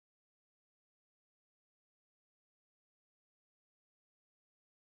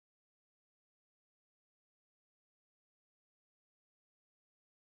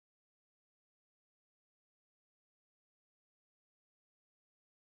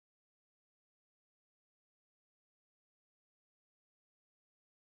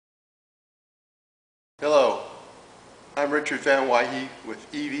Hello, I'm Richard Van Wyhe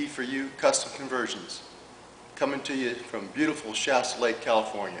with EV4U Custom Conversions, coming to you from beautiful Shasta Lake,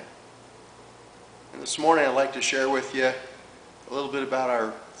 California. And this morning I'd like to share with you a little bit about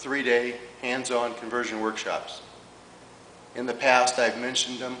our 3-day hands-on conversion workshops. In the past I've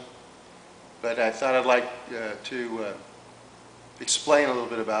mentioned them, but I thought I'd like to explain a little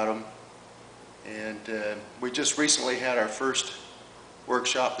bit about them. And we just recently had our first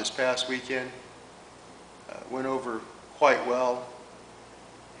workshop this past weekend. Went over quite well.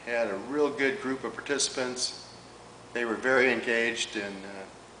 Had a real good group of participants. They were very engaged and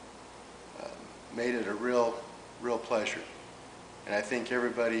made it a real pleasure. And I think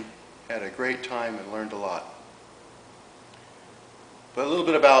everybody had a great time and learned a lot. But a little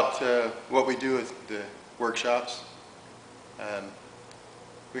bit about what we do with the workshops.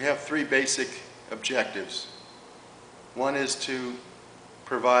 We have 3 basic objectives. One is to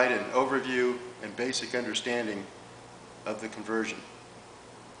provide an overview and basic understanding of the conversion.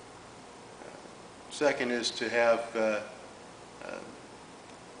 Second is to have an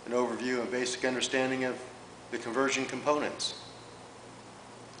overview and basic understanding of the conversion components.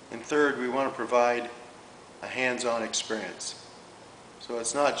 And third, we want to provide a hands-on experience. So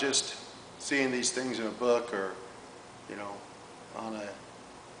it's not just seeing these things in a book or, on a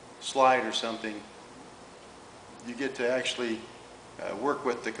slide or something. You get to actually work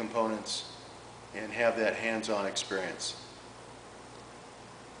with the components and have that hands-on experience.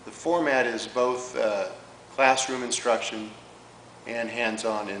 The format is both classroom instruction and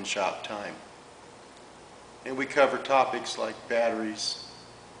hands-on in-shop time. And we cover topics like batteries,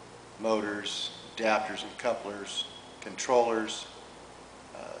 motors, adapters and couplers, controllers,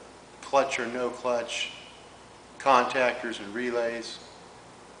 clutch or no clutch, contactors and relays,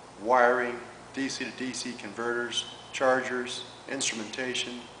 wiring, DC to DC converters, chargers,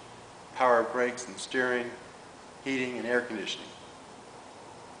 instrumentation, power brakes and steering, heating and air conditioning.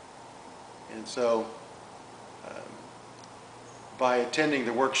 And so by attending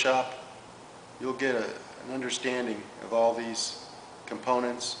the workshop, you'll get an understanding of all these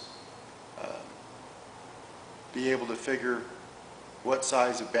components, be able to figure what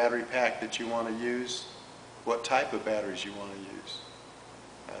size of battery pack that you want to use, what type of batteries you want to use,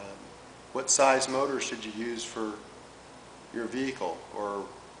 what size motor should you use for your vehicle or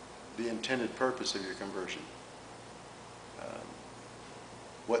the intended purpose of your conversion,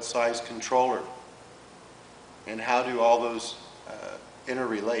 what size controller, and how do all those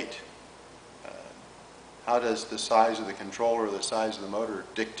interrelate. How does the size of the controller or the size of the motor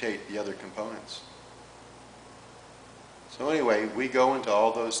dictate the other components? So anyway, we go into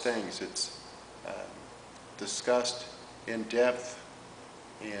all those things. It's discussed in depth,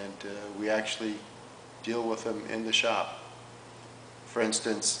 and we actually deal with them in the shop. For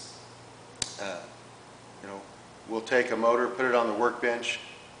instance, we'll take a motor, put it on the workbench,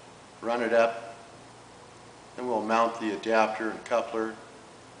 run it up, and we'll mount the adapter and coupler,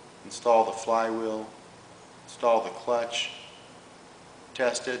 install the flywheel, install the clutch,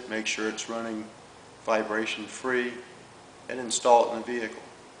 test it, make sure it's running vibration free, and install it in the vehicle.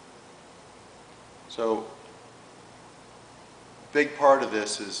 So a big part of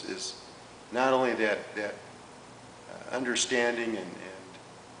this is not only that understanding and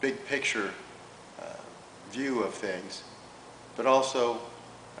big picture view of things, but also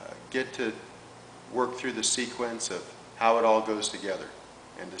get to work through the sequence of how it all goes together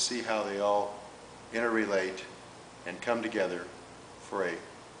and to see how they all interrelate and come together for a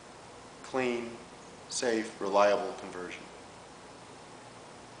clean, safe, reliable conversion.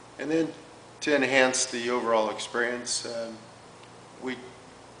 And then to enhance the overall experience, we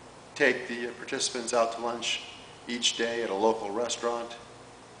take the participants out to lunch each day at a local restaurant.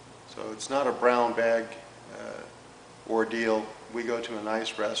 So it's not a brown bag ordeal. We go to a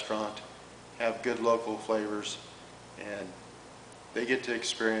nice restaurant, have good local flavors, and they get to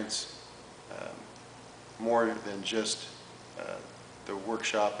experience more than just the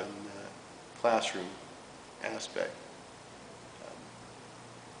workshop and classroom aspect.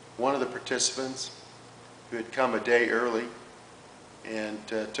 One of the participants who had come a day early and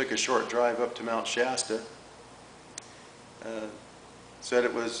took a short drive up to Mount Shasta said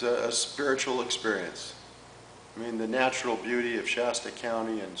it was a spiritual experience. I mean, the natural beauty of Shasta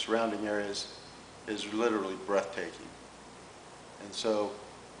County and surrounding areas is literally breathtaking. And so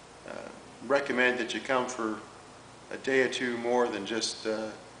recommend that you come for a day or two more than just the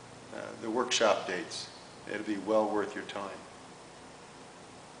workshop dates. It'll be well worth your time.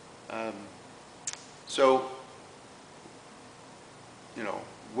 So,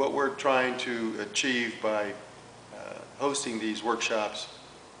 what we're trying to achieve by hosting these workshops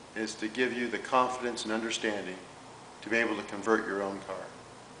is to give you the confidence and understanding to be able to convert your own car.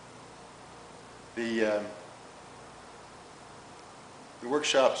 The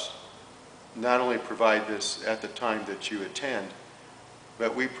workshops not only provide this at the time that you attend,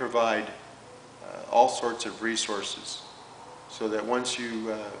 but we provide all sorts of resources so that once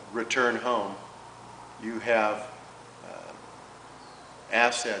you return home, you have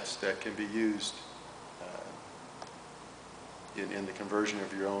assets that can be used in the conversion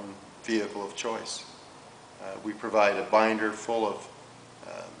of your own vehicle of choice. We provide a binder full of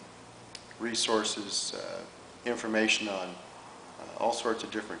resources, information on all sorts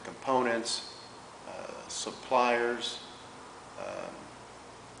of different components, suppliers,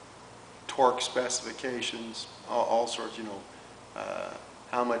 torque specifications, all sorts,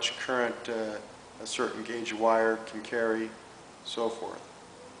 how much current a certain gauge wire can carry, so forth.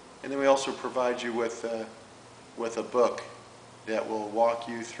 And then we also provide you with a book that will walk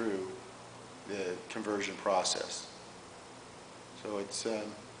you through the conversion process. So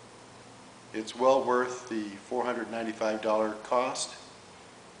it's well worth the $495 cost.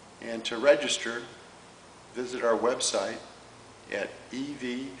 And to register, visit our website at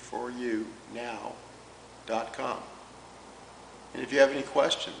ev4unow.com. And if you have any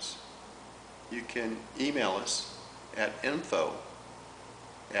questions, you can email us at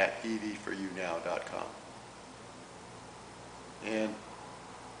info@ev4unow.com. And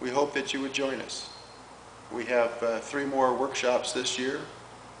we hope that you would join us. We have 3 more workshops this year.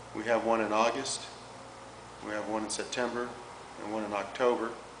 We have one in August, we have one in September, and one in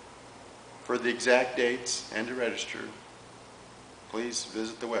October. For the exact dates and to register, please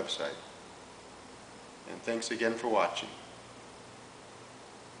visit the website. And thanks again for watching.